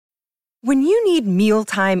When you need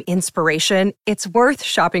mealtime inspiration, it's worth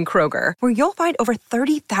shopping Kroger, where you'll find over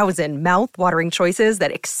 30,000 mouth-watering choices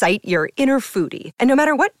that excite your inner foodie. And no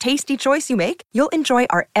matter what tasty choice you make, you'll enjoy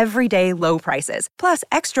our everyday low prices, plus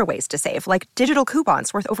extra ways to save, like digital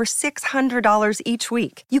coupons worth over $600 each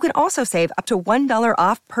week. You can also save up to $1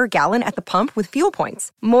 off per gallon at the pump with fuel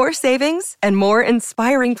points. More savings and more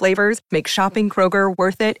inspiring flavors make shopping Kroger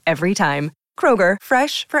worth it every time. Kroger,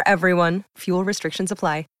 fresh for everyone. Fuel restrictions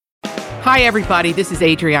apply. Hi, everybody. This is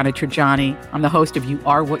Adriana Trajani. I'm the host of You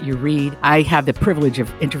Are What You Read. I have the privilege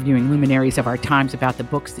of interviewing luminaries of our times about the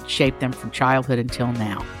books that shaped them from childhood until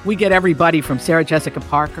now. We get everybody from Sarah Jessica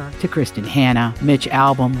Parker to Kristen Hanna, Mitch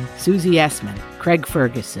Albom, Susie Essman, Craig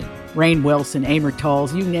Ferguson, Rainn Wilson, Amor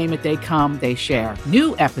Tolls, you name it, they come, they share.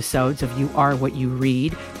 New episodes of You Are What You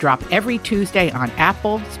Read drop every Tuesday on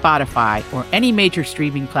Apple, Spotify, or any major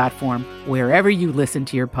streaming platform wherever you listen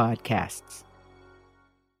to your podcasts.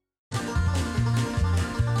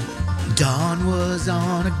 Dawn was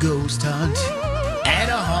on a ghost hunt at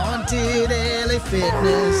a haunted LA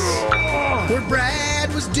Fitness where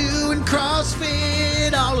Brad was doing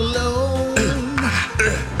CrossFit all alone.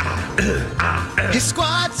 His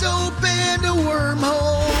squats opened a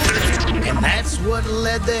wormhole, and that's what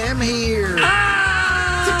led them here.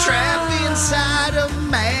 The trap inside a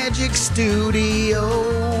magic studio.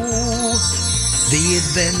 The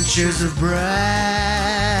Adventures of Bradley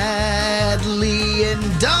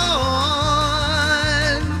and Dawn.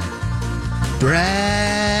 Bradley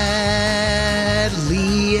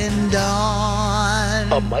and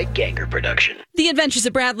Dawn. A Mike Ganger production. The Adventures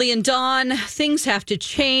of Bradley and Dawn. Things have to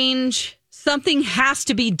change. Something has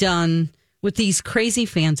to be done with these crazy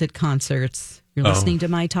fans at concerts. You're listening to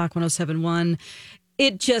My Talk 107.1.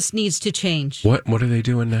 It just needs to change. What are they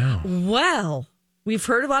doing now? Well, we've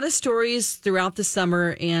heard a lot of stories throughout the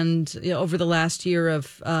summer and over the last year of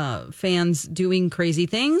fans doing crazy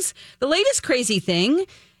things. The latest crazy thing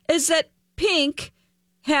is that Pink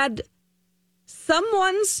had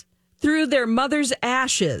someone's threw their mother's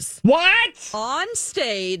ashes. What? On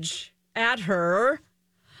stage at her.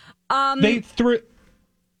 They threw...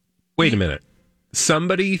 Wait a minute.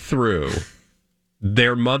 Somebody threw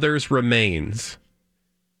their mother's remains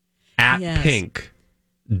at Pink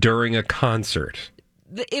during a concert.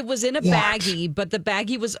 It was in a baggie, but the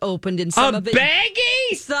baggie was opened and some of it... baggie?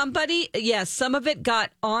 Some of it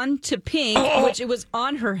got onto Pink, which it was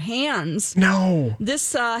on her hands. No.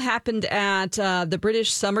 This happened at the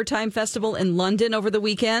British Summertime Festival in London over the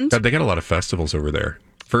weekend. They got a lot of festivals over there.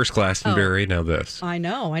 First Glastonbury, now this. I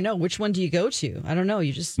know. Which one do you go to? I don't know.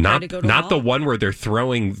 You just not try to go to not the one where they're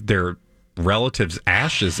throwing their relatives'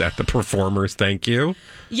 ashes at the performers. Thank you.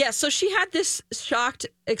 Yeah, so she had this shocked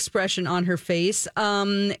expression on her face,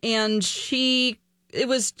 and it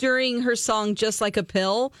was during her song "Just Like a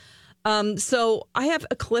Pill." So I have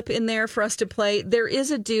a clip in there for us to play. There is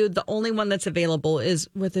a dude. The only one that's available is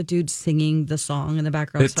with a dude singing the song in the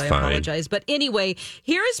background. It's so I fine. apologize. But anyway,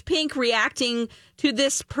 here is Pink reacting to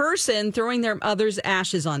this person throwing their mother's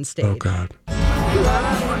ashes on stage. Oh God.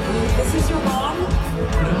 This is your mom?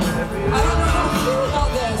 I don't know how to feel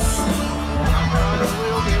about this.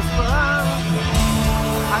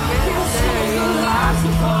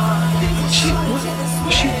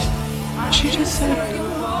 She just said,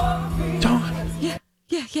 Dawn.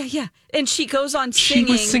 Yeah. And she goes on singing.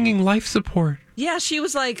 She was singing life support. Yeah, she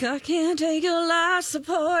was like, I can't take your life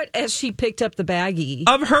support, as she picked up the baggie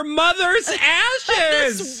Of her mother's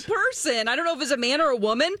ashes. This person, I don't know if it's a man or a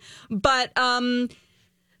woman, but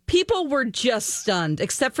people were just stunned,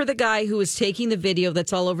 except for the guy who was taking the video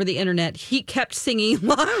that's all over the internet. He kept singing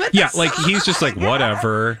along with the Like song. he's just like,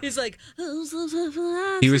 whatever. He's like,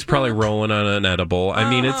 He was probably rolling on an edible. I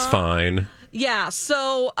mean, it's fine. Yeah,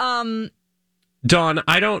 so Dawn,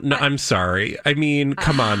 I don't know. I'm sorry. I mean,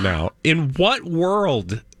 come on now. In what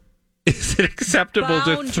world is it acceptable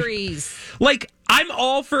boundaries. I'm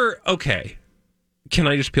all for, okay. Can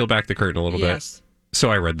I just peel back the curtain a little bit? So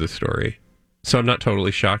I read this story. So I'm not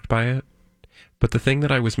totally shocked by it. But the thing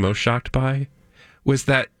that I was most shocked by was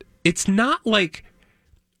that it's not like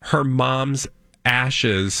her mom's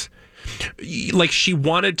ashes, like she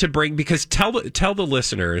wanted to bring, because tell the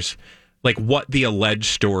listeners what the alleged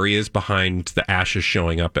story is behind the ashes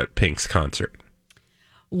showing up at Pink's concert.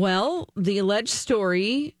 Well, the alleged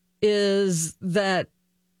story is that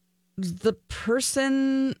the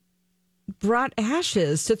person brought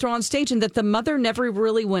ashes to throw on stage and that the mother never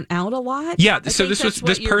really went out a lot. Yeah, so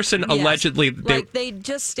this person allegedly... they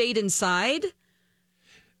just stayed inside.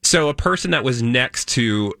 So a person that was next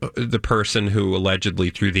to the person who allegedly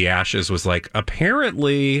threw the ashes was like,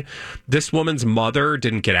 apparently this woman's mother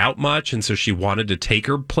didn't get out much, and so she wanted to take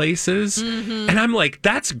her places. Mm-hmm. And I'm like,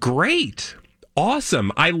 that's great.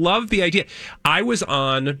 Awesome. I love the idea. I was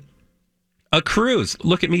on a cruise.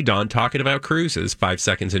 Look at me, Dawn, talking about cruises 5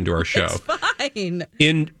 seconds into our show. It's fine.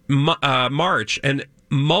 In March, and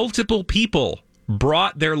multiple people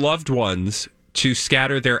brought their loved ones to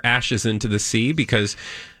scatter their ashes into the sea because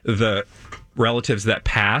the relatives that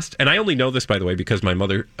passed, and I only know this, by the way, because my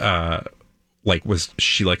mother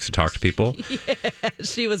she likes to talk to people. Yeah,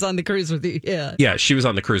 she was on the cruise with you. Yeah, she was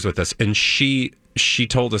on the cruise with us, and she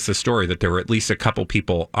told us the story that there were at least a couple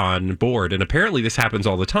people on board, and apparently this happens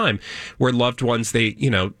all the time, where loved ones, they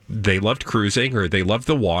loved cruising or they loved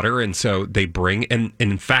the water, and so they bring, and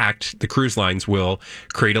in fact, the cruise lines will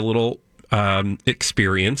create a little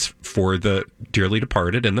experience for the dearly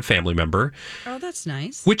departed and the family member. Oh, that's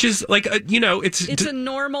nice. Which is like, it's a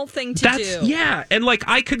normal thing to do. Yeah. And like,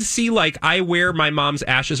 I could see, like, I wear my mom's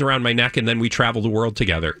ashes around my neck and then we travel the world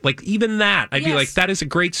together. Like, even that, I'd be like, that is a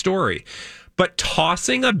great story. But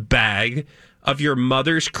tossing a bag of your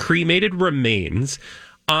mother's cremated remains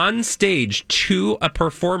on stage to a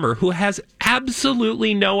performer who has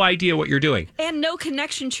absolutely no idea what you're doing. And no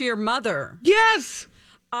connection to your mother. Yes.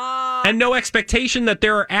 And no expectation that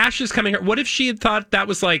there are ashes coming here. What if she had thought that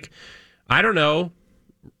was like, I don't know,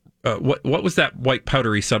 what was that white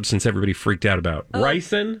powdery substance everybody freaked out about?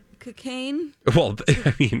 Ricin? Cocaine? Well,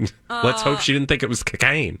 I mean, let's hope she didn't think it was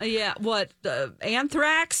cocaine. Yeah, what?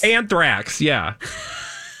 Anthrax? Anthrax, yeah.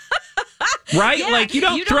 Right? Yeah, like, you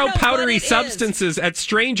don't throw powdery substances at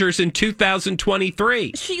strangers in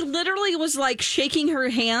 2023. She literally was like shaking her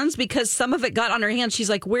hands because some of it got on her hands. She's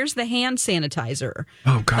like, where's the hand sanitizer?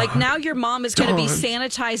 Oh, God. Like, now your mom is going to be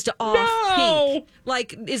sanitized off pink.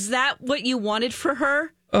 Like, is that what you wanted for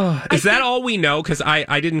her? Is that all we know? Because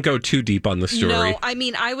I didn't go too deep on the story. No, I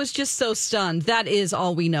mean, I was just so stunned. That is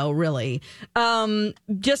all we know, really.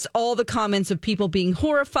 Just all the comments of people being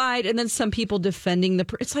horrified and then some people defending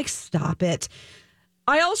it's like, stop it.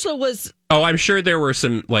 I also was... Oh, I'm sure there were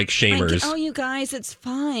some, like, shamers. Like, you guys, it's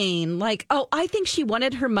fine. Like, I think she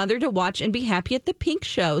wanted her mother to watch and be happy at the Pink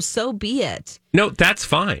show. So be it. No, that's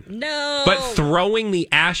fine. No. But throwing the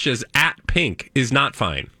ashes at Pink is not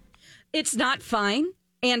fine. It's not fine.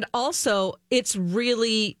 And also, it's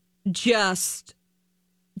really just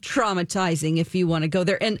traumatizing if you want to go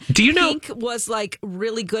there. And do you know, Pink was like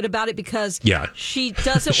really good about it because she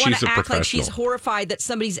doesn't want to act like she's horrified that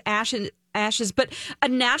somebody's ashes, but a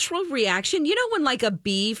natural reaction. You know when like a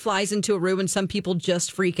bee flies into a room and some people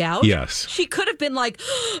just freak out? Yes. She could have been like,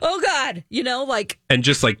 oh God, like. And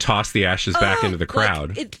just like toss the ashes back into the crowd.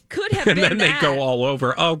 Like, it could have and been then they go all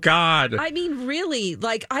over. Oh God. I mean, really,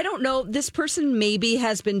 like, I don't know. This person maybe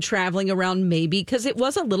has been traveling around because it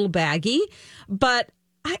was a little baggy, but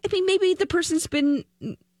I mean, maybe the person's been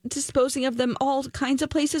disposing of them all kinds of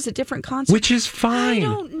places at different concerts. Which is fine. I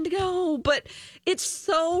don't know, but it's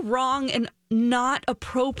so wrong and not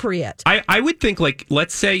appropriate. I would think, like,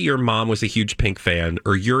 let's say your mom was a huge Pink fan,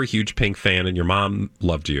 or you're a huge Pink fan and your mom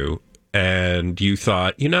loved you, and you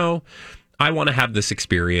thought, I want to have this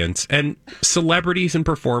experience. And celebrities and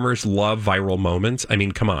performers love viral moments. I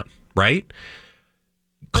mean, come on, right?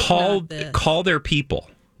 Call their people.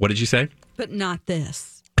 What did you say? But not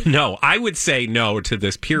this. No, I would say no to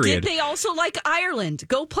this, period. Did they also like Ireland?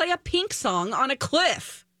 Go play a Pink song on a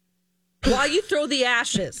cliff while you throw the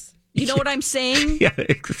ashes. You know what I'm saying? Yeah,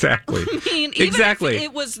 exactly. I mean,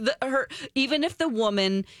 even if the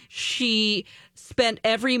woman, she spent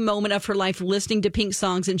every moment of her life listening to Pink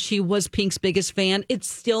songs and she was Pink's biggest fan, it's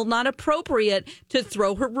still not appropriate to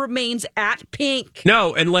throw her remains at Pink.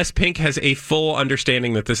 No, unless Pink has a full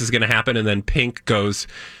understanding that this is going to happen, and then Pink goes,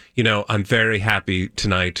 I'm very happy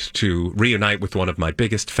tonight to reunite with one of my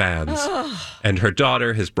biggest fans. And her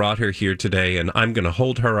daughter has brought her here today, and I'm going to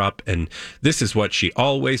hold her up, and this is what she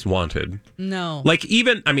always wanted. No. Like,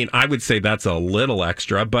 even, I mean, I would say that's a little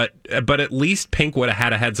extra, but at least Pink would have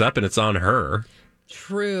had a heads up, and it's on her.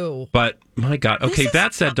 True. But, my God. Okay,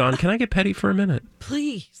 that said, Dawn, can I get petty for a minute?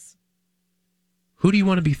 Please. Who do you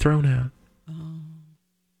want to be thrown at?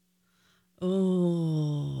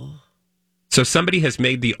 Oh. So somebody has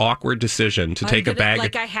made the awkward decision to take a bag.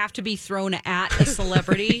 Like, I have to be thrown at a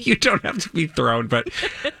celebrity? You don't have to be thrown, but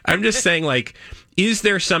I'm just saying, like, is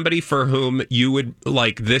there somebody for whom you would,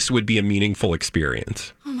 like, this would be a meaningful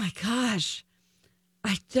experience? Oh, my gosh.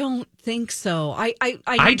 I don't think so. I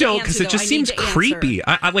don't, because it just seems creepy.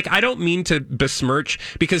 I don't mean to besmirch,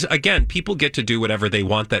 because again, people get to do whatever they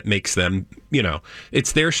want that makes them,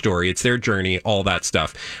 it's their story, it's their journey, all that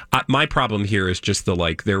stuff. My problem here is just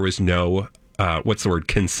there was no, what's the word,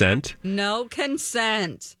 consent? No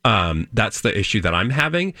consent. That's the issue that I'm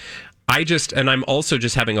having. And I'm also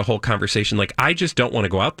just having a whole conversation. I just don't want to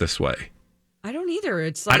go out this way. I don't either.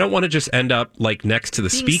 It's I don't want to just end up next to the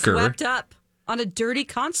speaker. Swept up on a dirty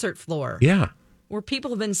concert floor. Yeah. Where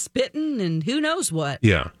people have been spitting and who knows what.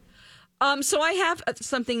 Yeah. So I have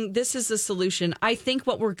something. This is a solution. I think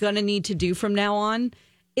what we're going to need to do from now on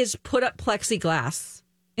is put up plexiglass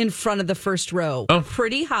in front of the first row. Oh,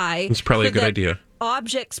 pretty high. It's probably a good idea.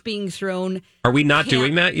 Objects being thrown. Are we not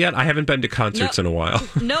doing that yet? I haven't been to concerts in a while.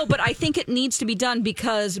 No, but I think it needs to be done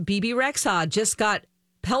because BB Rexha just got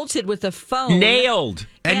pelted with a phone. Nailed.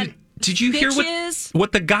 And did you hear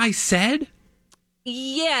what the guy said?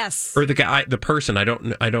 Yes. Or the person. I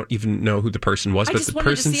don't even know who the person was, but the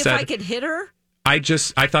person said, if I could hit her. I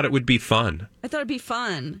thought it would be fun. I thought it'd be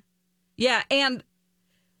fun. Yeah, and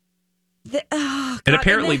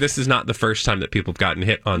apparently this is not the first time that people have gotten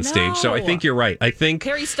hit on stage. So I think you're right. I think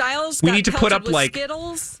Harry Styles we need to put up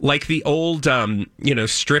Skittles. like the old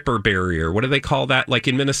stripper barrier. What do they call that? Like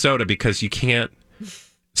in Minnesota, because you can't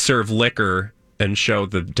serve liquor and show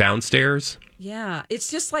the downstairs. Yeah,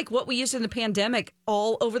 it's just like what we used in the pandemic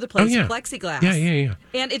all over the place, plexiglass. Yeah.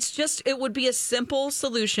 And it would be a simple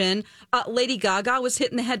solution. Lady Gaga was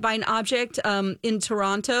hit in the head by an object in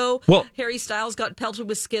Toronto. Well, Harry Styles got pelted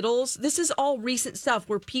with Skittles. This is all recent stuff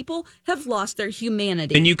where people have lost their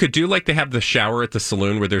humanity. And you could do like they have the shower at the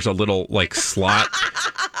saloon where there's a little slot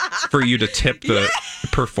for you to tip the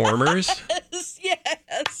performers.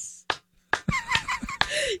 Yes.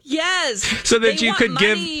 Yes. So that you could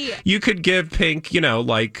give Pink,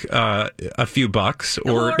 a few bucks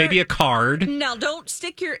or maybe a card. No, I don't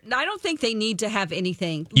think they need to have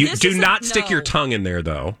anything. You do not stick your tongue in there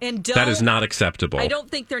though. And that is not acceptable. I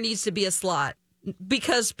don't think there needs to be a slot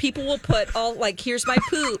because people will put all here's my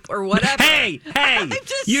poop or whatever. Hey,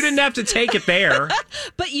 you didn't have to take it there.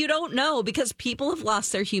 But you don't know because people have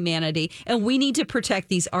lost their humanity and we need to protect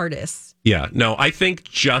these artists. Yeah, no, I think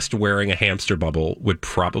just wearing a hamster bubble would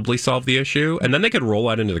probably solve the issue, and then they could roll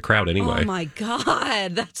out into the crowd anyway. Oh my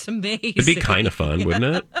God, that's amazing. It'd be kind of fun,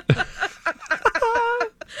 wouldn't it?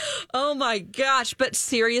 Oh my gosh, but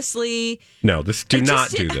seriously. No, do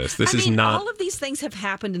not do this. This is not. All of these things have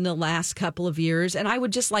happened in the last couple of years, and I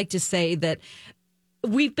would just like to say that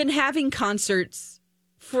we've been having concerts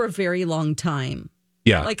for a very long time.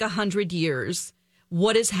 Yeah. Like 100 years.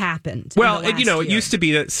 What has happened? Well, it used to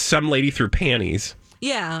be that some lady threw panties.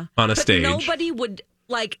 Yeah. On a stage. Nobody would,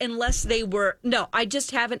 unless they were. No, I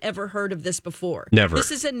just haven't ever heard of this before. Never. This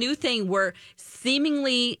is a new thing where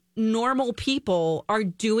seemingly normal people are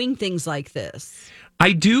doing things like this.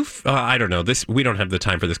 I don't know. We don't have the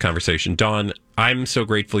time for this conversation. Dawn, I'm so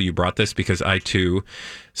grateful you brought this because I too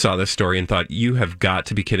saw this story and thought, you have got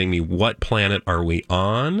to be kidding me. What planet are we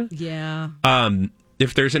on? Yeah.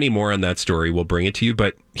 If there's any more on that story, we'll bring it to you.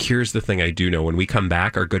 But here's the thing I do know. When we come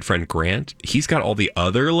back, our good friend Grant, he's got all the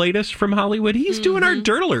other latest from Hollywood. He's doing our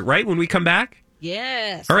Dirt Alert, right? When we come back?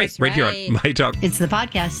 Yes. All right, right here on My Talk. It's the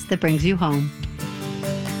podcast that brings you home.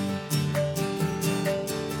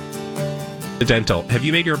 Dental. Have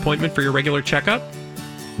you made your appointment for your regular checkup?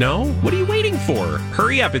 No? What are you waiting for?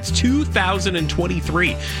 Hurry up. It's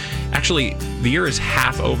 2023. Actually, the year is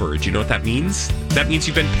half over. Do you know what that means? That means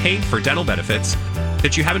you've been paying for dental benefits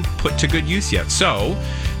that you haven't put to good use yet. So,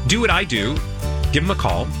 do what I do. Give them a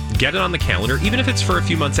call. Get it on the calendar, even if it's for a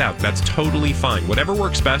few months out. That's totally fine. Whatever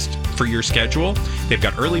works best for your schedule. They've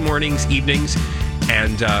got early mornings, evenings,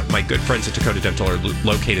 and my good friends at Dakota Dental are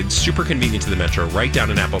located super convenient to the metro, right down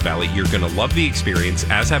in Apple Valley. You're going to love the experience,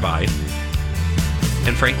 as have I.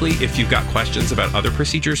 And frankly, if you've got questions about other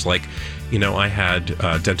procedures, like, I had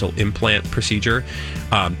a dental implant procedure,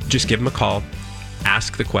 just give them a call.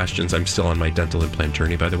 Ask the questions. I'm still on my dental implant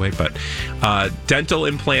journey, by the way. But dental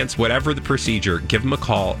implants, whatever the procedure, give them a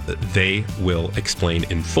call. They will explain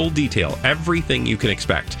in full detail everything you can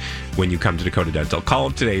expect when you come to Dakota Dental. Call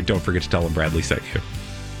them today. Don't forget to tell them Bradley sent you.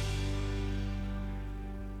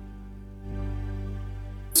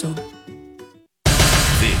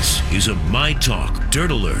 This is a My Talk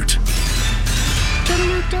Dirt Alert.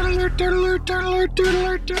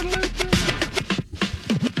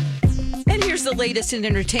 And here's the latest in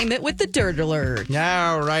entertainment with the Dirt Alert.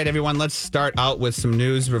 All right, everyone, let's start out with some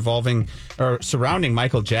news surrounding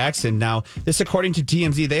Michael Jackson. Now, this according to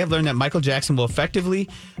TMZ, they have learned that Michael Jackson will effectively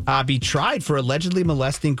be tried for allegedly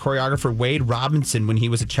molesting choreographer Wade Robinson when he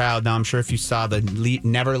was a child. Now, I'm sure if you saw the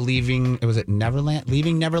Leaving Neverland?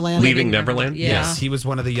 Leaving Neverland? Yeah. Yes, he was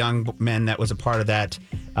one of the young men that was a part of that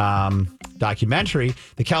documentary.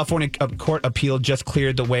 The California court appeal just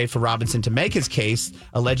cleared the way for Robinson to make his case,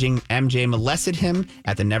 alleging MJ molested him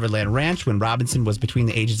at the Neverland Ranch when Robinson was between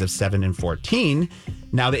the ages of 7 and 14.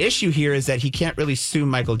 Now, the issue here is that he can't really sue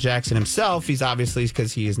Michael Jackson himself. He's obviously,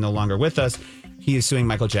 because he is no longer with us, he is suing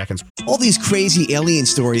Michael Jackson's. All these crazy alien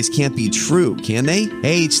stories can't be true, can they?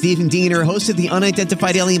 Hey, it's Stephen Diener, host of the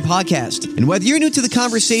Unidentified Alien Podcast. And whether you're new to the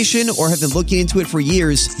conversation or have been looking into it for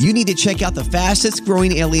years, you need to check out the fastest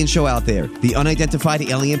growing alien show out there, the Unidentified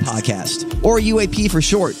Alien Podcast, or UAP for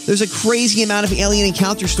short. There's a crazy amount of alien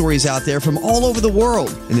encounter stories out there from all over the world.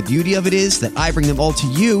 And the beauty of it is that I bring them all to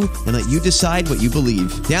you and let you decide what you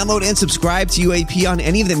believe. Download and subscribe to UAP on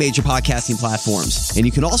any of the major podcasting platforms. And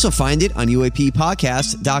you can also find it on UAPpodcast.com.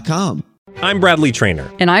 I'm Bradley Trainer.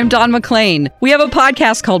 And I'm Don McClain. We have a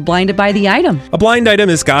podcast called Blinded by the Item. A blind item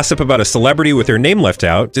is gossip about a celebrity with their name left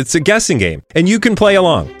out. It's a guessing game, and you can play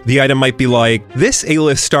along. The item might be like, this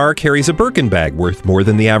A-list star carries a Birkin bag worth more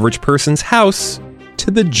than the average person's house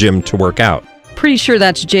to the gym to work out. Pretty sure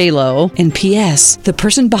that's J-Lo. And P.S. the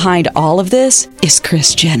person behind all of this is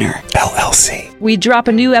Kris Jenner, LLC. We drop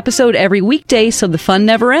a new episode every weekday so the fun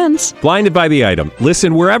never ends. Blinded by the Item.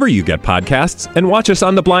 Listen wherever you get podcasts and watch us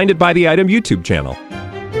on the Blinded by the Item YouTube channel.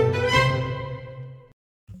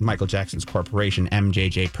 Michael Jackson's corporation,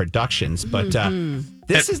 MJJ Productions. But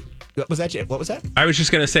this is... What was that? I was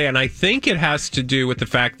just going to say, and I think it has to do with the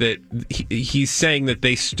fact that he's saying that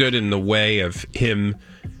they stood in the way of him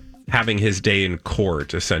having his day in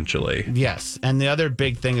court, essentially. Yes. And the other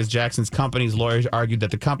big thing is Jackson's company's lawyers argued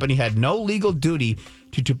that the company had no legal duty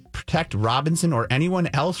to protect Robinson or anyone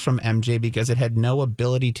else from MJ because it had no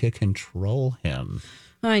ability to control him.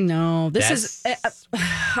 I know.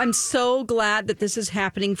 I'm so glad that this is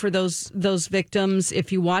happening for those victims.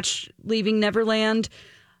 If you watch Leaving Neverland,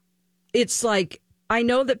 it's like, I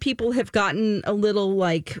know that people have gotten a little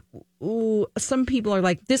like, ooh, some people are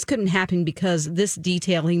like, this couldn't happen because this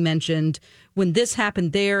detail he mentioned, when this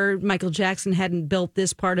happened there, Michael Jackson hadn't built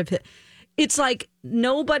this part of it. It's like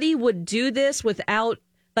nobody would do this without,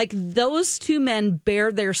 like, those two men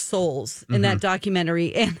bare their souls in that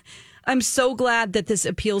documentary. And I'm so glad that this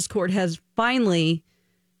appeals court has finally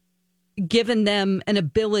given them an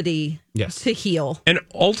ability to heal. And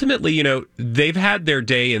ultimately, they've had their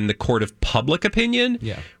day in the court of public opinion,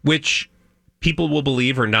 which people will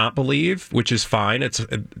believe or not believe, which is fine.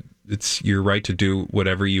 It's your right to do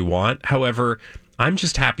whatever you want. However, I'm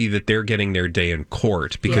just happy that they're getting their day in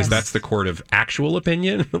court because that's the court of actual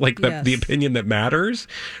opinion, like the opinion that matters,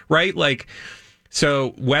 right? Like,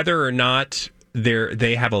 so whether or not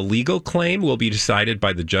they have a legal claim will be decided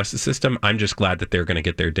by the justice system. I'm just glad that they're going to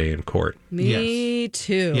get their day in court. Me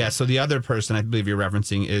too. Yeah, so the other person I believe you're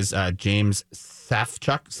referencing is James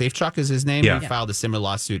Safechuck is his name. Yeah. He filed a similar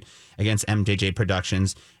lawsuit against MJJ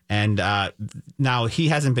Productions. And now he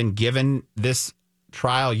hasn't been given this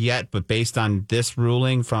trial yet, but based on this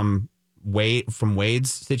ruling from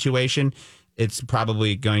Wade's situation, it's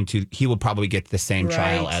probably he will probably get the same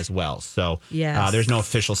trial as well. So there's no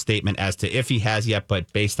official statement as to if he has yet,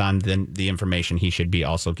 but based on the information, he should be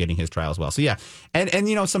also getting his trial as well. So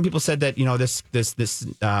and some people said that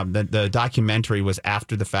the documentary was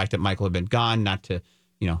after the fact that Michael had been gone, not to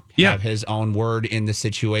have his own word in the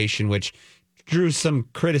situation, which drew some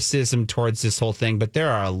criticism towards this whole thing. But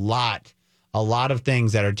there are a lot of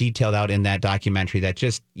things that are detailed out in that documentary that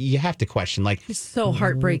just you have to question. Like, it's so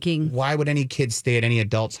heartbreaking. Why would any kid stay at any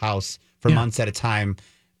adult's house for months at a time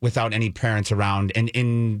without any parents around and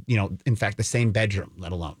in fact, the same bedroom,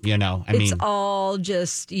 let alone, it's all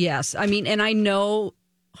just, I mean, and I know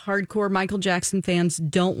hardcore Michael Jackson fans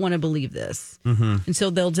don't want to believe this. And so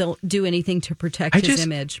they'll do anything to protect his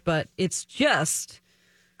image, but it's just.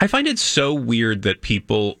 I find it so weird that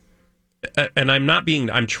people, and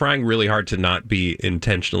I'm trying really hard to not be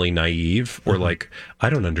intentionally naive or like, I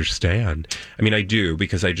don't understand. I mean, I do,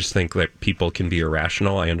 because I just think that people can be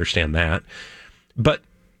irrational. I understand that. But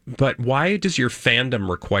why does your fandom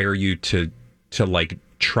require you to like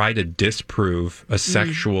try to disprove a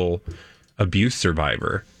sexual abuse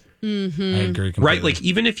survivor? I agree completely. Right? Like,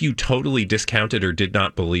 even if you totally discounted or did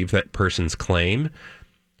not believe that person's claim,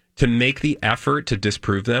 to make the effort to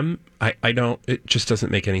disprove them, it just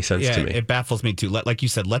doesn't make any sense to me. It baffles me too. Like you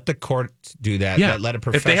said, let the court do that. Let a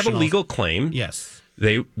professional. If they have a legal claim,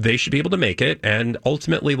 They should be able to make it, and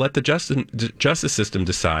ultimately let the justice system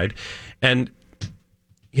decide. And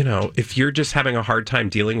if you're just having a hard time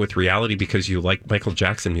dealing with reality because you like Michael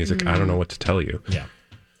Jackson music, I don't know what to tell you.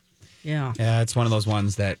 Yeah, it's one of those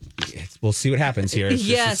ones that we'll see what happens here. It's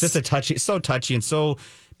just a touchy, so touchy, and so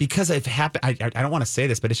because it happened. I don't want to say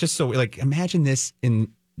this, but it's just so like imagine this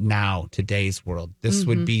in today's world. This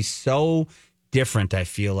would be so different, I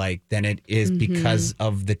feel like, than it is because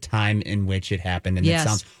of the time in which it happened. And it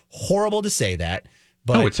sounds horrible to say that.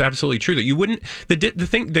 But it's absolutely true that you wouldn't. The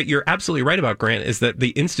thing that you're absolutely right about, Grant, is that the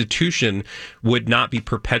institution would not be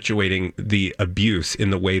perpetuating the abuse in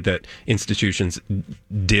the way that institutions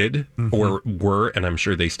did or were, and I'm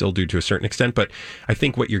sure they still do to a certain extent. But I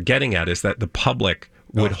think what you're getting at is that the public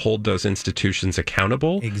would hold those institutions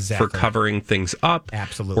accountable for covering things up,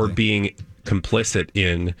 or being complicit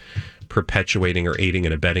in perpetuating or aiding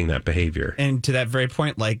and abetting that behavior. And to that very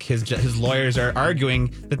point, like his lawyers are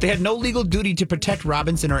arguing that they had no legal duty to protect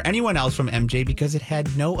Robinson or anyone else from MJ because it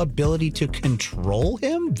had no ability to control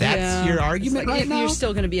him. That's your argument right now? You're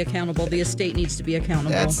still going to be accountable. The estate needs to be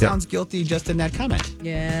accountable. That sounds guilty just in that comment.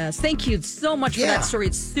 Yes. Thank you so much for that story.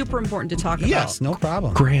 It's super important to talk about. Yes, no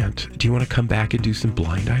problem. Grant, do you want to come back and do some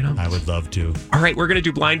blind items? I would love to. All right, we're going to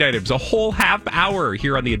do blind items a whole half hour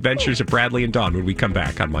here on the Adventures of Bradley and Dawn when we come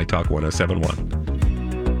back on My Talk 1071.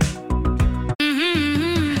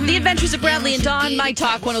 The Adventures of Bradley and Dawn, My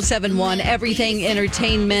Talk 1071, everything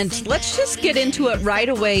entertainment. Let's just get into it right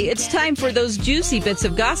away. It's time for those juicy bits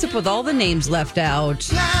of gossip with all the names left out.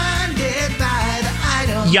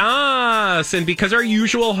 Yes, and because our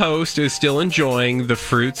usual host is still enjoying the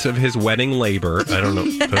fruits of his wedding labor. I don't know.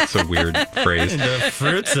 That's a weird phrase. The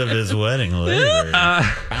fruits of his wedding labor.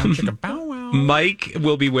 Mike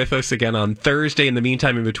will be with us again on Thursday. In the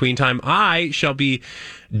meantime, in between time, I shall be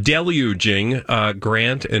deluging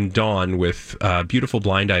Grant and Dawn with beautiful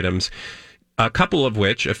blind items. A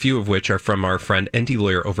few of which are from our friend Enty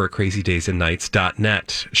Lawyer over at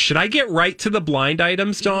crazydaysandnights.net. Should I get right to the blind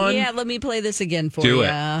items, Dawn? Yeah, let me play this again for you. Do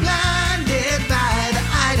it.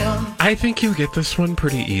 I think you'll get this one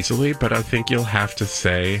pretty easily, but I think you'll have to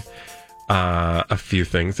say a few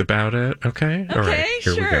things about it. Okay? All right,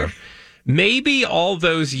 here we go. Maybe all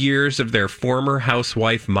those years of their former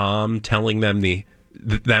housewife mom telling them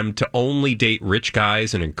them to only date rich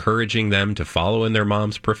guys and encouraging them to follow in their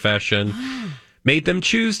mom's profession made them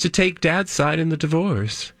choose to take dad's side in the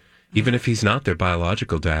divorce, even if he's not their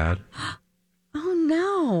biological dad. Oh,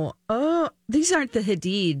 no. Oh, these aren't the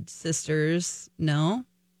Hadid sisters. No?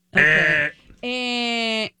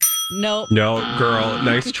 Okay. Nope. No, girl.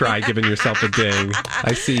 Nice try giving yourself a ding.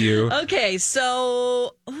 I see you. Okay,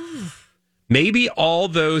 so... Maybe all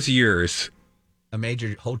those years... A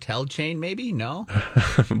major hotel chain, maybe? No?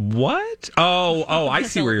 What? Oh, I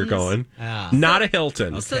see where you're going. Not a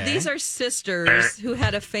Hilton. So these are sisters who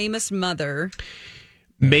had a famous mother.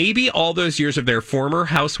 Maybe all those years of their former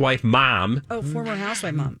housewife mom. Oh, former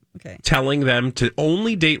housewife mom. Okay. Telling them to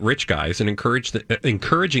only date rich guys and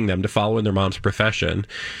encouraging them to follow in their mom's profession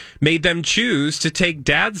made them choose to take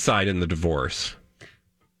dad's side in the divorce,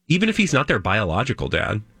 even if he's not their biological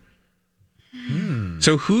dad.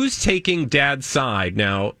 So who's taking dad's side?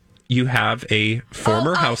 Now, you have a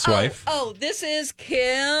former housewife. Oh, this is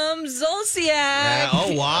Kim Zolciak.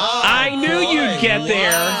 Oh, wow. I knew you'd get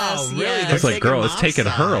there. Wow, really? I was like, girl, it's taken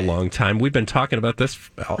her a long time. We've been talking about this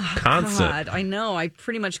constant. God, I know. I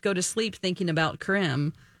pretty much go to sleep thinking about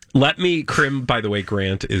Krim. Krim, by the way,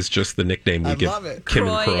 Grant, is just the nickname we give Kim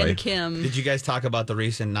and Croy. And Kim. Did you guys talk about the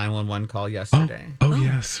recent 911 call yesterday? Oh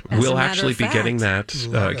yes. We'll actually be getting to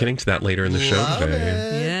that later in the show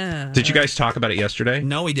today. Yeah. Did you guys talk about it yesterday?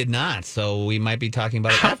 No, we did not. So we might be talking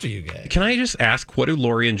about it after you guys. Can I just ask, what do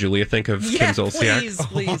Lori and Julia think of Kim Zolciak?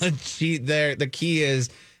 Please. The key is...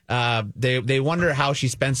 they wonder how she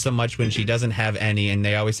spends so much when she doesn't have any, and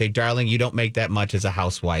they always say, darling, you don't make that much as a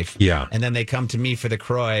housewife. Yeah. And then they come to me for the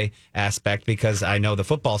Croy aspect because I know the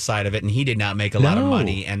football side of it, and he did not make a lot of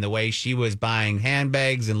money, and the way she was buying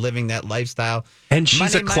handbags and living that lifestyle. And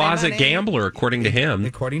she's a closet gambler, according to him.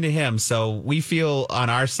 According to him. So we feel on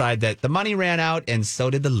our side that the money ran out, and so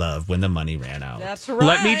did the love when the money ran out. That's right.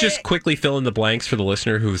 Let me just quickly fill in the blanks for the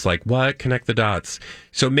listener who's like, what? Connect the dots.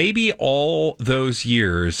 So maybe all those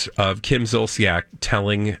years of Kim Zolciak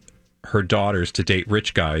telling her daughters to date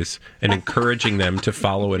rich guys and encouraging them to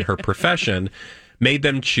follow in her profession made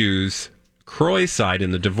them choose Croy's side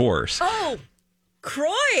in the divorce. Oh,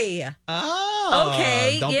 Croy. Oh.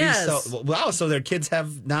 Okay, yes. So their kids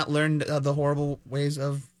have not learned the horrible ways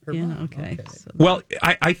of her mom. Okay. Well,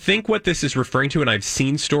 I think what this is referring to, and I've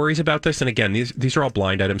seen stories about this, and again, these are all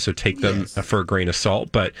blind items, so take them for a grain of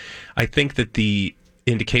salt, but I think that the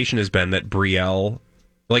indication has been that Brielle,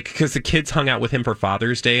 like, because the kids hung out with him for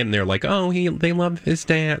Father's Day, and they're like, "Oh, they love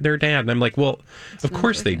their dad," and I'm like, "Well, of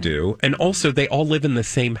course they do." And also, they all live in the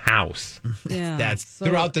same house. Yeah, That's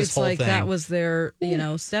throughout this whole like thing. That was their,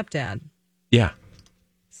 stepdad. Yeah.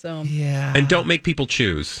 So yeah, and don't make people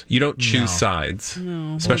choose. You don't choose No. sides,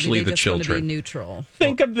 no, especially maybe they the just want to children. be neutral.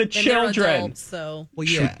 Think of the And they're children. adults, so Well,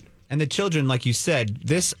 yeah. And the children, like you said,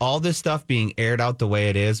 all this stuff being aired out the way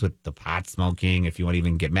it is with the pot smoking, if you want to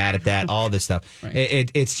even get mad at that, all this stuff. Right.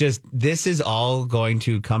 It's just, this is all going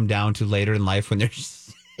to come down to later in life when they're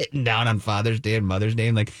sitting down on Father's Day and Mother's Day.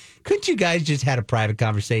 And like, couldn't you guys just had a private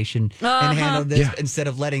conversation and handle this instead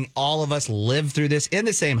of letting all of us live through this in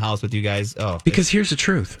the same house with you guys? Oh, Because here's the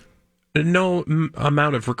truth. No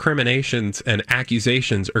amount of recriminations and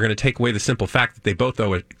accusations are going to take away the simple fact that they both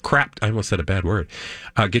owe a crap. I almost said a bad word.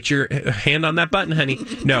 Get your hand on that button, honey.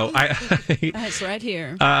 No, that's right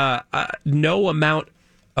here. No amount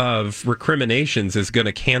of recriminations is going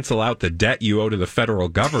to cancel out the debt you owe to the federal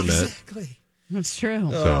government. Exactly. That's true.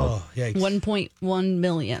 Oh, yikes. 1.1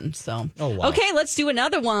 million. So, Oh, wow. Okay, let's do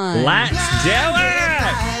another one. Let's do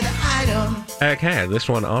it! Okay, this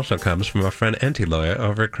one also comes from our friend Anti-Lawyer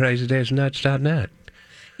over at CrazyDaysNuts.net.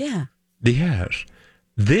 Yeah. Yes.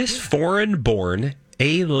 This foreign-born,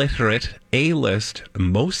 illiterate, A-list,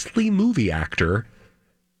 mostly movie actor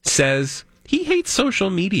says he hates social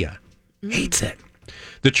media. Hates it.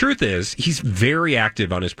 The truth is, he's very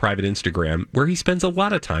active on his private Instagram, where he spends a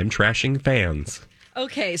lot of time trashing fans.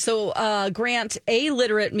 Okay, so Grant,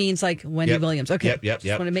 illiterate means like Wendy Williams. Okay, Yep.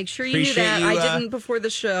 Just want to make sure you Appreciate knew that. you, I didn't before the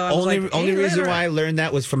show. I was Only like, reason illiterate. why I learned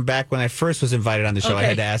that was from back when I first was invited on the show. I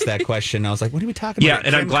had to ask that question. I was like, what are we talking Yeah, about?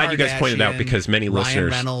 and I'm Kim glad you guys pointed out Kardashian, because many Ryan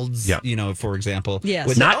listeners... Reynolds, for example. Yes.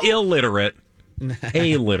 With Not illiterate,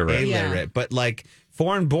 illiterate. illiterate, but like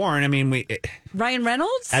foreign born. I mean, Ryan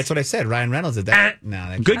Reynolds? that's what I said. Ryan Reynolds did that. No,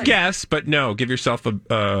 that's Good guess, but no, give yourself a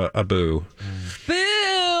boo.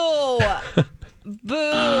 Boo!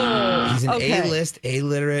 Boo! He's an Okay. A-list,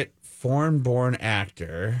 illiterate, foreign-born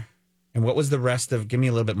actor. And what was the rest of? Give me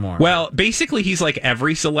a little bit more. Well, basically, he's like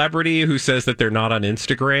every celebrity who says that they're not on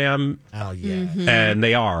Instagram. Oh, yeah. And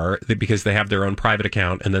they are, because they have their own private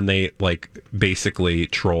account, and then they like basically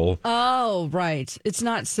troll. Oh, right. It's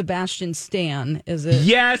not Sebastian Stan, is it?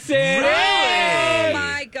 Yes, it Oh is!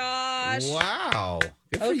 my gosh. Wow.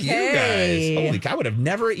 Good for you Okay. guys. Holy cow, I would have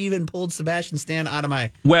never even pulled Sebastian Stan out of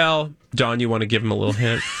my... Well, Dawn, you want to give him a little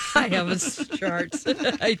hint? I have a chart.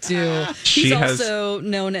 I do. She He's has- also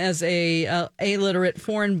known as a illiterate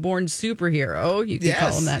foreign-born superhero. You can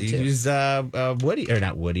call him that too. He's Woody, or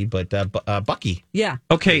not Woody, but Bucky. Yeah.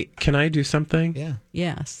 Okay, can I do something? Yeah.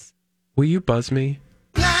 Yes. Will you buzz me?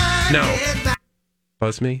 No.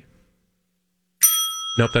 Buzz me?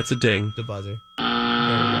 Nope, that's a ding. The buzzer. There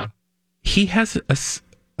we go. He has a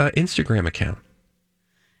Instagram account.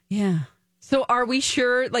 Yeah. So are we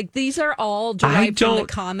sure? Like these are all derived from the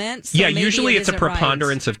comments. So yeah, maybe usually it it's a isn't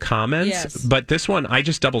preponderance of comments, Yes. but this one I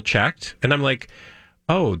just double checked and I'm like,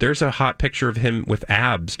 oh, there's a hot picture of him with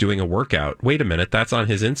abs doing a workout. Wait a minute, that's on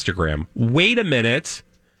his Instagram. Wait a minute.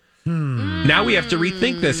 Now we have to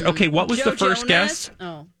rethink this. Okay, what was Joe the first Jonas? guess?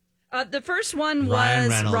 Oh. The first one Ryan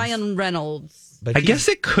was Reynolds. Ryan Reynolds. But I guess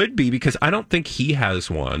it could be because I don't think he has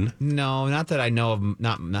one. No, not that I know of.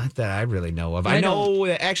 Not that I really know of. I I know,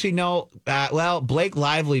 actually, no. Well, Blake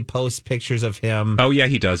Lively posts pictures of him. Oh, yeah,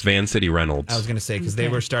 he does. Van City Reynolds. I was going to say, because they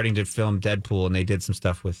were starting to film Deadpool and they did some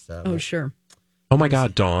stuff with. Oh, sure. Oh, my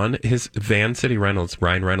God, Dawn. His Van City Reynolds,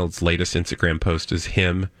 Ryan Reynolds' latest Instagram post is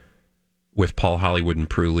him with Paul Hollywood and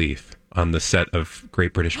Prue Leith on the set of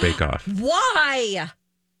Great British Bake Off. Why?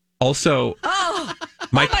 Also,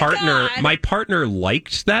 my partner, God. my partner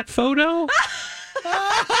liked that photo.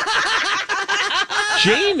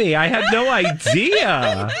 Jamie, I had no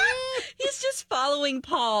idea. He's just following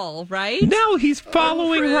Paul, right? No, he's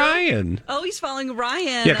following Prue? Ryan. Oh, he's following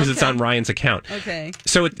Ryan. Yeah, because it's Okay. on Ryan's account. Okay.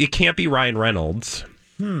 So it can't be Ryan Reynolds.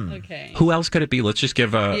 Okay. Who else could it be? Let's just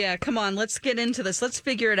give a. Yeah, come on. Let's get into this. Let's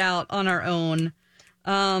figure it out on our own.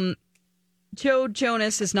 Joe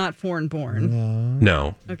Jonas is not foreign born.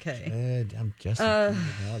 No. Okay. I'm just. No,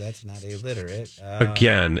 that's not illiterate.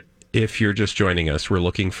 Again, if you're just joining us, we're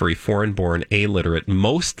looking for a foreign-born, illiterate,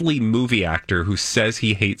 mostly movie actor who says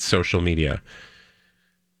he hates social media.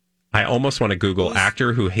 I almost want to Google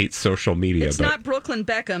actor who hates social media, It's but not Brooklyn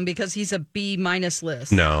Beckham because he's a B-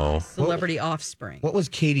 list. no. Celebrity offspring. What was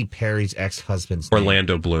Katy Perry's ex-husband's name?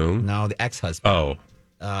 Orlando Bloom. No, the ex-husband.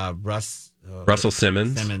 Oh, Russell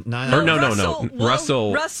Simmons. Simmons. Or no.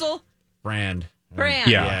 Russell. Russell Brand. Brand.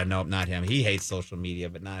 Yeah. Nope, not him. He hates social media,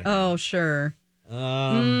 but not him. Oh, sure.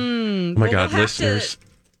 Oh my God, listeners.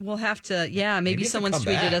 We'll have to, maybe have to someone's come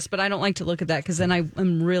tweeted back. us, but I don't like to look at that because then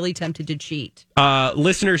I'm really tempted to cheat.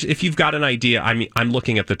 Listeners, if you've got an idea, I'm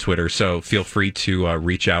looking at the Twitter, so feel free to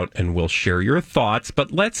reach out and we'll share your thoughts.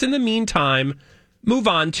 But let's, in the meantime, move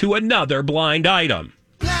on to another blind item.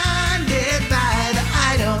 Blinded by the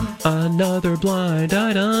item. Another blind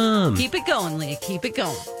item. Keep it going, Leah. Keep it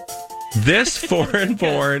going. This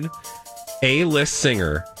foreign-born A-list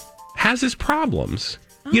singer has his problems,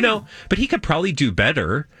 but he could probably do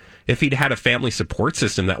better if he'd had a family support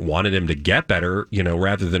system that wanted him to get better,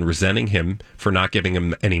 rather than resenting him for not giving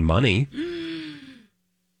him any money.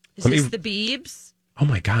 Is this the Biebs? Oh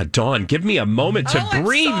my God, Dawn, give me a moment to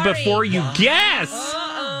breathe before you guess.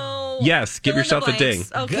 Uh-oh. Yes, give yourself a ding.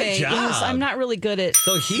 Okay, Good job. yes, I'm not really good at.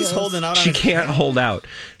 So he's holding out on She his can't dad. hold out. Well,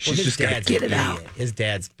 She's his just got to dad's get an it out. idiot. His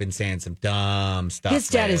dad's been saying some dumb stuff. His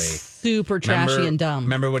dad lately. is super trashy and dumb.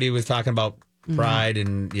 Remember what he was talking about? Pride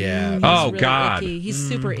and He's Oh, really God. icky. He's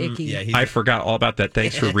super icky. Yeah, I forgot all about that.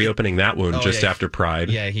 Thanks for reopening that wound just after Pride.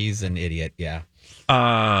 Yeah, he's an idiot. Yeah.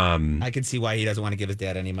 I can see why he doesn't want to give his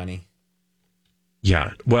dad any money.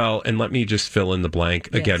 Yeah. Well, and let me just fill in the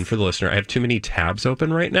blank again for the listener. I have too many tabs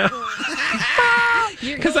open right now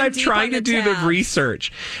because I'm trying to do the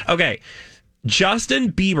research. Okay.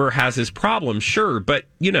 Justin Bieber has his problems, sure, but,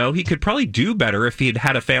 he could probably do better if he had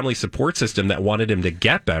had a family support system that wanted him to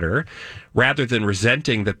get better rather than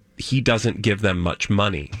resenting that he doesn't give them much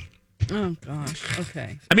money. Oh, gosh.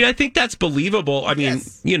 Okay. I mean, I think that's believable. I mean,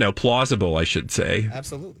 plausible, I should say.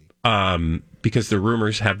 Absolutely. Because the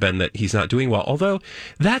rumors have been that he's not doing well. Although,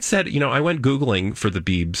 that said, I went Googling for the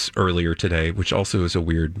Biebs earlier today, which also is a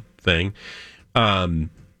weird thing.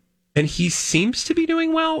 And he seems to be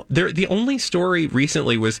doing well. The only story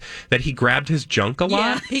recently was that he grabbed his junk a lot.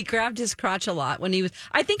 Yeah, he grabbed his crotch a lot when he was.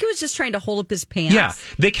 I think he was just trying to hold up his pants. Yeah,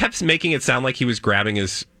 they kept making it sound like he was grabbing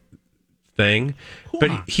his thing, but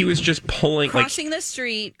he was just pulling, crossing the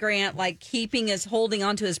street, Grant, holding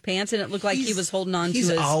onto his pants, and it looked like he was holding on to his.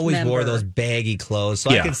 He's always member. wore those baggy clothes, so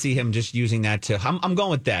I can see him just using that to. I'm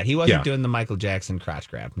going with that. He wasn't doing the Michael Jackson crotch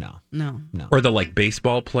grab. No. Or the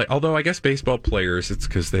baseball play. Although I guess baseball players, it's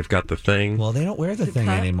because they've got the thing. Well, they don't wear the thing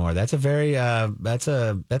anymore. That's a very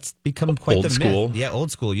that's become quite old the school. Myth. Yeah,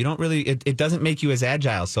 old school. You don't really. It doesn't make you as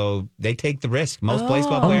agile, so they take the risk. Most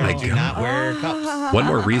baseball players do not wear cups. One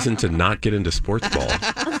more reason to not get into sports ball.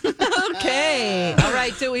 Okay. All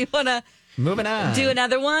right. Do we want to moving on? Do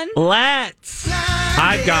another one? Let's.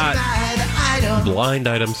 I've got blind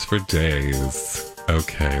items for days.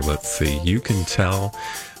 Okay, let's see. You can tell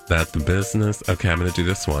that the business. Okay, I'm going to do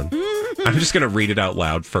this one. I'm just going to read it out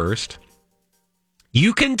loud first.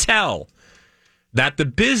 You can tell that the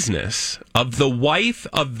business of the wife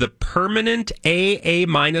of the permanent AA-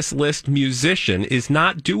 list musician is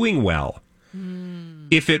not doing well.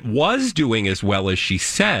 If it was doing as well as she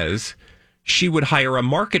says, she would hire a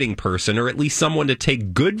marketing person or at least someone to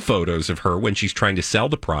take good photos of her when she's trying to sell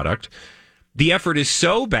the product. The effort is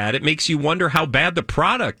so bad, it makes you wonder how bad the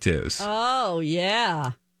product is. Oh,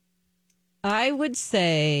 yeah. I would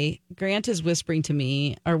say, Grant is whispering to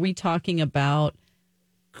me, are we talking about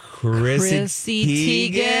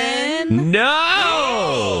Chrissy Teigen? No!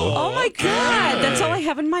 Oh my God. That's all I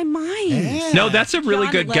have in my mind. Yeah. No, that's a really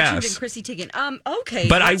John good Legend guess. And Chrissy Teigen. Okay.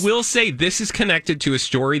 But I will say this is connected to a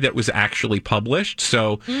story that was actually published.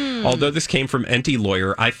 So although this came from Enty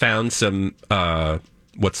Lawyer, I found some,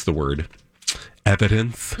 what's the word?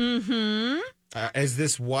 Evidence. Mm-hmm. Is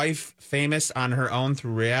this wife famous on her own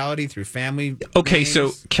through reality, through family? Okay, names?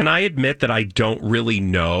 so can I admit that I don't really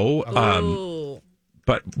know?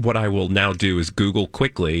 But what I will now do is Google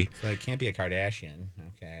quickly. So it can't be a Kardashian.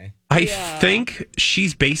 Okay. I think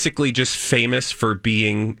she's basically just famous for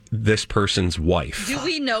being this person's wife. Do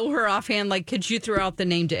we know her offhand? Like, could you throw out the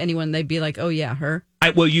name to anyone? They'd be like, oh, yeah, her.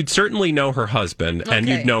 Well, you'd certainly know her husband and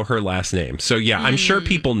Okay. you'd know her last name. So, yeah, I'm sure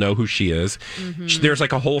people know who she is. Mm-hmm. There's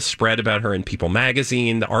like a whole spread about her in People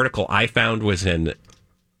magazine. The article I found was in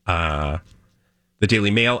the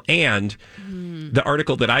Daily Mail. And the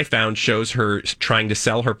article that I found shows her trying to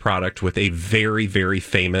sell her product with a very, very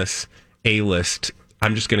famous A-list.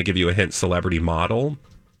 I'm just going to give you a hint, celebrity model.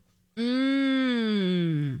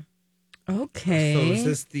 Okay. So is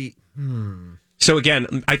this the So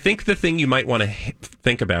again, I think the thing you might want to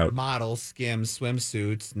think about. model, Skims,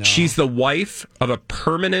 swimsuits? No. She's the wife of a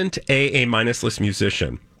permanent AA- list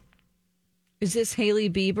musician. Is this Hailey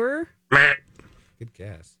Bieber? Good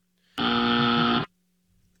guess.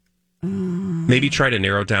 Maybe try to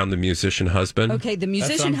narrow down the musician husband. Okay, the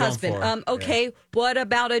musician husband. Okay, what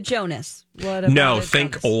about a Jonas? What about No, a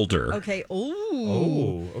think Jonas? older. Okay. Ooh.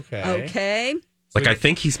 Oh, okay. Okay. Like, I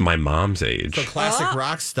think he's my mom's age. So classic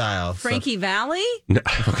rock style. Frankie Valli? No,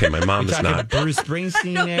 okay, my mom You're is talking not. Bruce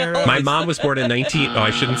Springsteen era. My mom was born in 19... Oh,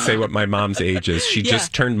 I shouldn't say what my mom's age is. She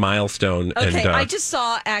just turned milestone. Okay, and I just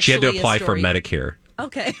saw actually she had to a apply for story. Medicare.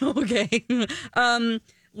 Okay.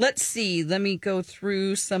 Let's see. Let me go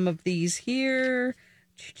through some of these here.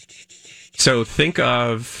 So think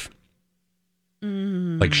of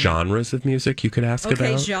like genres of music you could ask Okay,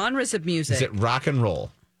 about. genres of music. Is it rock and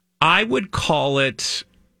roll? I would call it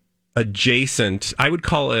adjacent. I would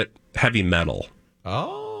call it heavy metal.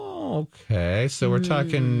 Oh, okay. So we're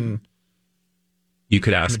talking. You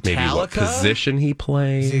could ask maybe what Metallica? position he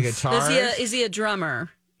plays. Is he a guitarist? Is he a drummer?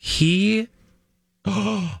 He.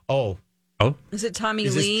 Oh. Is it Tommy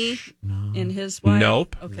Is this- Lee and his wife?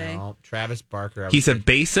 Nope. Okay. No, Travis Barker. He's a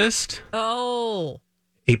bassist, Oh.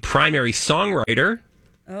 a primary songwriter,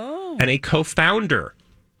 Oh. and a co-founder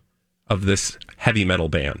of this heavy metal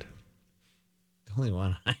band. The only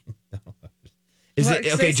one I know. Is What, it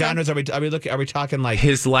say okay? some- Genres? Are we talking like?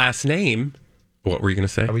 His last name. What were you going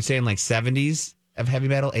to say? Are we saying like 70s of heavy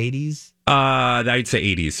metal, 80s? I'd say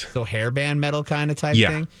 80s. So hairband metal kind of type Yeah.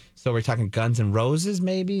 thing. So we're talking Guns N' Roses,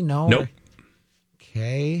 maybe? No. Nope.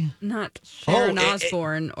 Okay. Not Sharon Oh,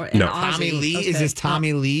 Osbourne or No. and Ozzy. Tommy Lee? Okay. Is this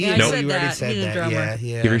Tommy Lee? Yeah, I Nope. said You that. already said He's a that. drummer.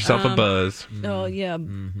 Yeah. Give yourself a buzz. Oh yeah.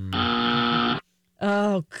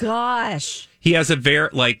 Oh gosh. He has a very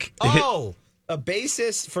Oh, a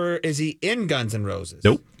bassist for? Is he in Guns N' Roses?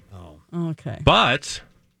 Nope. Okay. But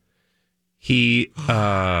he.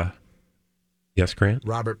 Yes, Grant.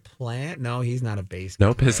 Robert Plant? No, he's not a bass.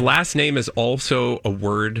 Nope. His last name is also a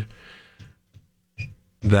word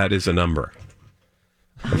that is a number.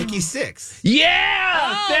 Nikki Sixx.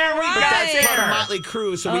 Yeah, there we go. That's part of Motley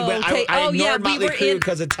Crue. So we went. okay. I ignored Yeah, we Motley were Crue in-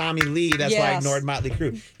 because of Tommy Lee. That's why I Yes. ignored Motley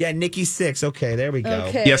Crue. Yeah, Nikki Sixx. Okay, there we go.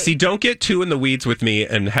 Okay. Yeah, see, don't get too in the weeds with me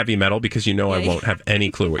and heavy metal because you know I won't have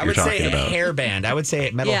any clue what I you're would say talking a about. hair band. I would say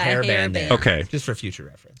a metal Yeah, hair hair band. band. There. Okay. Just for future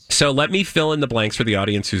reference. So let me fill in the blanks for the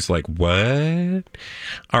audience who's like, what?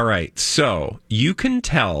 All right. So you can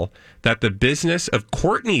tell that the business of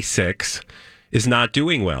Courtney Six is not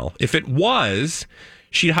doing well. If it was,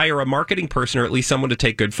 she'd hire a marketing person or at least someone to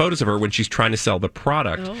take good photos of her when she's trying to sell the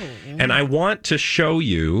product. Oh. And I want to show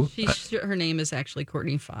you. Her name is actually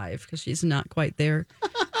Courtney Five because she's not quite there.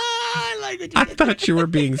 I like what you I thought you were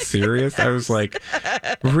being serious. I was like,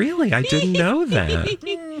 really? I didn't know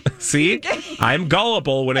that. See, I'm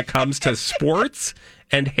gullible when it comes to sports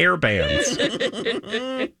and hair bands.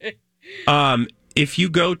 If you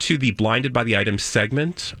go to the Blinded by the Item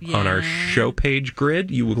segment on our show page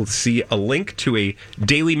grid, you will see a link to a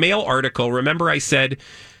Daily Mail article. Remember, I said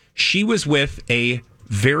she was with a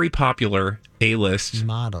very popular A-list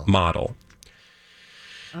model.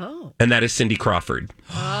 Oh. And that is Cindy Crawford.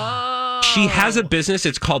 She has a business.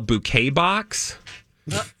 It's called Bouquet Box.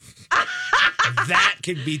 That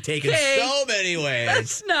could be taken so many ways.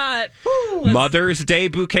 That's not. Mother's Day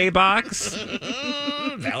Bouquet Box.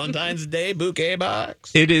 Valentine's Day bouquet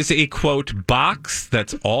box. It is a, quote, box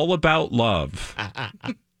that's all about love.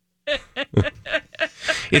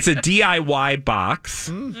 It's a DIY box.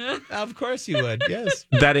 Of course you would, yes.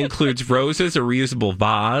 That includes roses, a reusable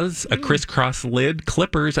vase, a crisscross lid,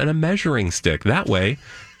 clippers, and a measuring stick. That way,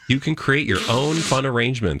 you can create your own fun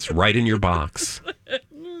arrangements right in your box.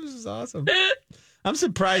 This is awesome. I'm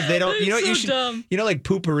surprised they don't. You know what you so should. dumb. You know, like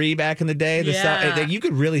Poopery back in the day. The Yeah. stuff, you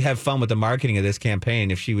could really have fun with the marketing of this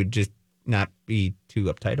campaign if she would just not be too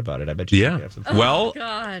uptight about it. I bet you. Yeah. Could have some fun. Well,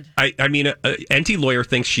 God. I mean, NT Lawyer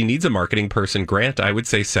thinks she needs a marketing person. Grant, I would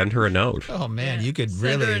say send her a note. Oh man, you could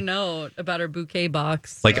Send her a really. note about her bouquet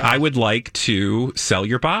box. Like, I would like to sell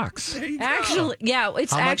your box. Actually, yeah,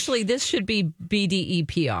 it's How much? actually this should be BDE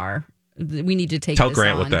PR. We need to take. Tell this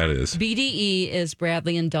Grant on. what that is. BDE is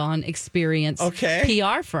Bradley and Dawn Experience. Okay.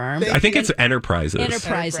 PR firm. I think it's Enterprises.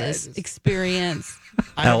 Enterprises Experience.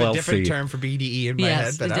 I have a LLC. different term for BDE in my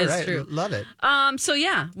Yes, head, but it all is right, true. love it. So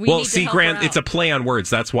yeah, we Well, need to see, help Grant, her it's a out. play on words.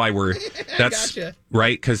 That's why we're. That's gotcha.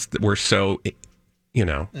 right, because we're so,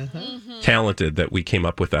 talented that we came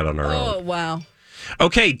up with that on our Oh own. wow.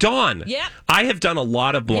 Okay, Dawn. Yeah. I have done a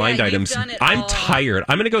lot of blind Yeah, you've items. done it I'm all. tired.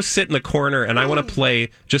 I'm going to go sit in the corner and I want to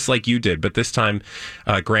play just like you did, but this time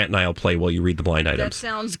Grant and I will play while you read the blind That items.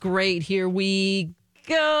 sounds great. Here we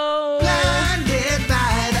go. Blinded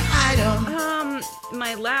by the item.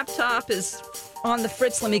 My laptop is on the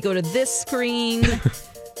fritz. Let me go to this screen.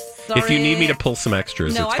 If you need me to Sorry. pull some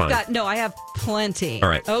extras, No, it's I've fine. got I have plenty. All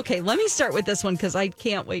right. Okay, let me start with this one because I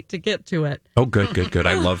can't wait to get to it. Oh, good.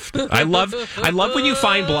 I love when you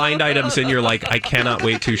find blind items and you're like, I cannot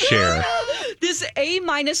wait to share. This A-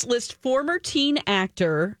 list former teen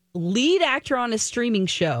actor, lead actor on a streaming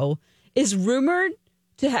show, is rumored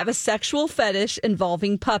to have a sexual fetish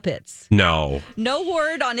involving puppets. No. No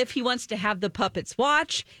word on if he wants to have the puppets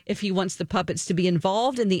watch, if he wants the puppets to be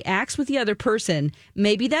involved in the acts with the other person.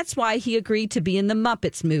 Maybe that's why he agreed to be in the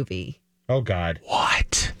Muppets movie. Oh, God.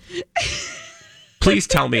 What? Please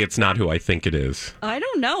tell me it's not who I think it is. I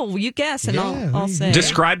don't know. You guess, and I'll say.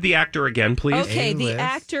 Describe the actor again, please. Okay, the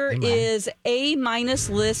actor is A-minus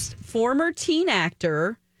list former teen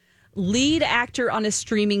actor, lead actor on a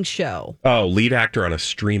streaming show. Oh, lead actor on a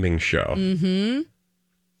streaming show. Mm-hmm.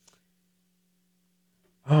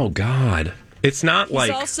 Oh, God. It's not He's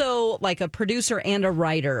like... also like a producer and a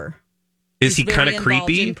writer. Is he kind of Very involved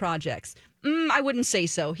creepy? in projects. I wouldn't say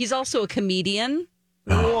so. He's also a comedian.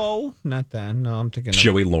 Whoa, not that. No, I'm thinking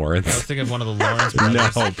Joey Lawrence. I was thinking of one of the Lawrence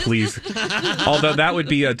brothers. No, please. Although that would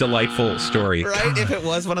be a delightful story. Right? If it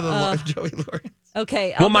was one of the Joey Lawrence.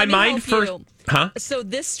 Okay. Well, my let me mind help first... you. Huh? So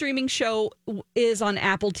this streaming show is on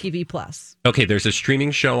Apple TV Plus. Okay, there's a streaming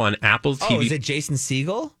show on Apple TV. Oh, is it Jason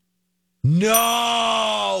Segel?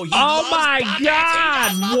 No! He Oh, loves my puppets.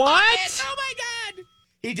 God! He loves What? puppets. Oh, my God!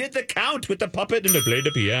 He did the count with the puppet and played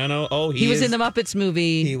the piano. Oh, He was in the Muppets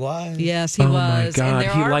movie. He was. Yes, he Oh, my was. God, And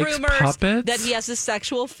there he are likes rumors puppets? that he has a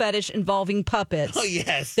sexual fetish involving puppets. Oh,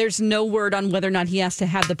 yes. There's no word on whether or not he has to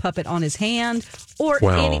have the puppet on his hand or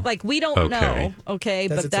Well, any. Like we don't okay. know. Okay,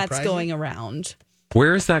 Does but it that's surprise you? going around.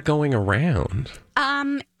 Where is that going around?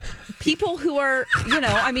 People who are,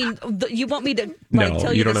 I mean, you want me to No,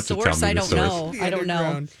 tell you you don't the have to tell source? me I the don't source. know. I don't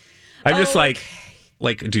know. I'm just Oh,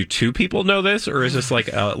 like, do two people know this, or is this like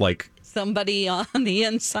Somebody on the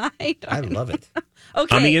inside. I love it.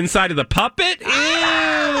 Okay. on the inside of the puppet? Ew!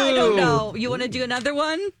 I don't know. You want to do another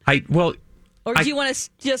one, or do you want to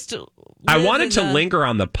just? I live wanted in to the- linger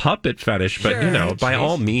on the puppet fetish, but Sure. by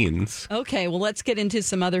all means. Okay, well, let's get into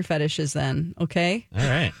some other fetishes then. Okay.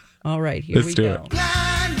 All right. Here Let's we do go.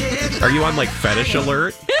 Are you on like fetish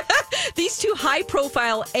alert? These two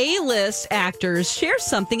high-profile A-list actors share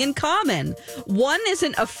something in common. One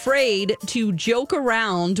isn't afraid to joke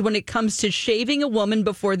around when it comes to shaving a woman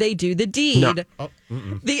before they do the deed. No.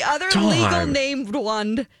 The other Dawn. legal named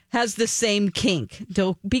one has the same kink.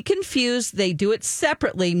 Don't be confused. They do it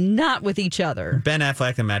separately, not with each other. Ben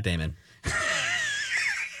Affleck and Matt Damon.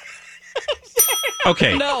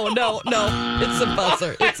 Okay. No. It's a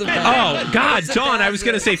buzzer. It's a buzzer. Oh, God, It's a Dawn, I was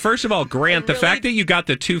going to say, first of all, Grant, the fact that you got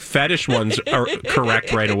the two fetish ones are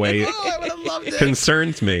correct right away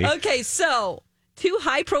concerns me. Okay, so two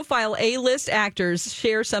high-profile A-list actors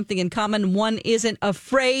share something in common. One isn't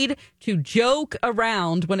afraid to joke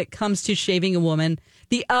around when it comes to shaving a woman.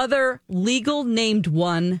 The other legal named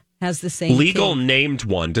one has the same Legal kink. named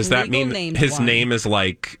one. Does that Legal mean named his one. name is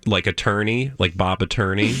like attorney, like Bob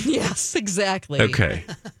Attorney? Yes, exactly. Okay.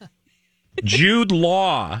 Jude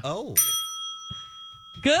Law. Oh.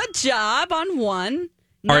 Good job on one.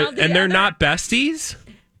 Now And the they're other- not besties?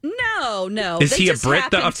 No. Is They he a just Brit,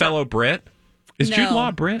 happen a to- fellow Brit? Is Jude No. Law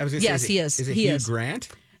a Brit? Yes, he is. Is it He Hugh is. Grant?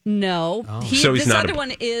 No. So he's this not other a-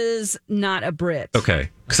 one is not a Brit.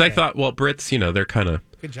 Okay. Because I thought, well, Brits, they're kind of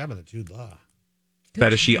Good job on the Jude Law.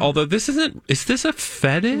 fetishy. Although is this a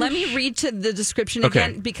fetish? Let me read to the description Okay.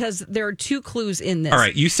 again because there are two clues in this. All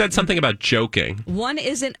right. You said something about joking. One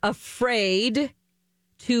isn't afraid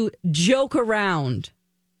to joke around.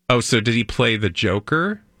 Oh, so did he play the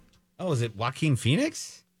Joker? Oh, is it Joaquin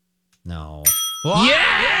Phoenix? No.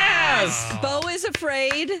 Yes! Bo is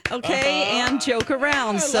afraid, okay, and joke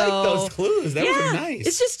around. I so like those clues. That was nice.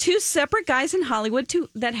 It's just two separate guys in Hollywood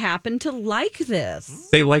that happen to like this.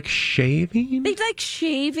 They like shaving? They like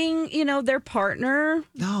shaving, their partner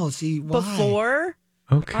No, see, why? before.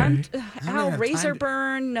 Okay. Ow, razor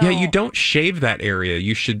burn. No. Yeah, you don't shave that area.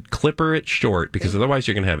 You should clipper it short because otherwise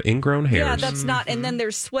you're going to have ingrown hairs. Yeah, that's not. And then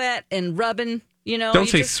there's sweat and rubbing. Don't you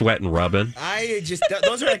say just- sweat and rubbing.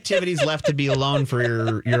 Those are activities left to be alone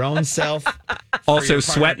for your own self. Also, your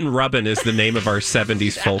Sweat and Rubbin' is the name of our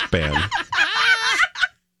 70s folk band.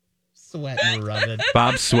 Sweat and rubbing.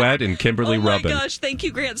 Bob Sweat and Kimberly Oh my Rubbin. gosh! Thank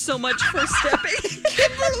you, Grant, so much for stepping.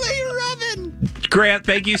 Kimberly Rubbin. Grant,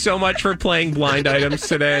 thank you so much for playing blind items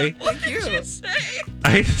today. Thank you.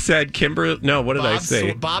 I said what did I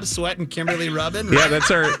say? Bob Sweat and Kimberly Rubbin. Yeah,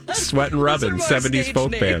 that's our Sweat and Rubbin' Those are my 70s stage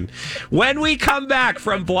folk name. band. When we come back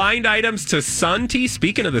from blind items to Sun Tea,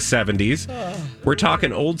 speaking of the 70s, we're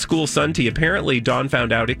talking old school Sun Tea. Apparently, Dawn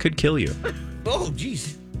found out it could kill you. Oh,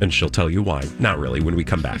 jeez. And she'll tell you why. Not really, when we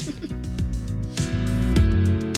come back.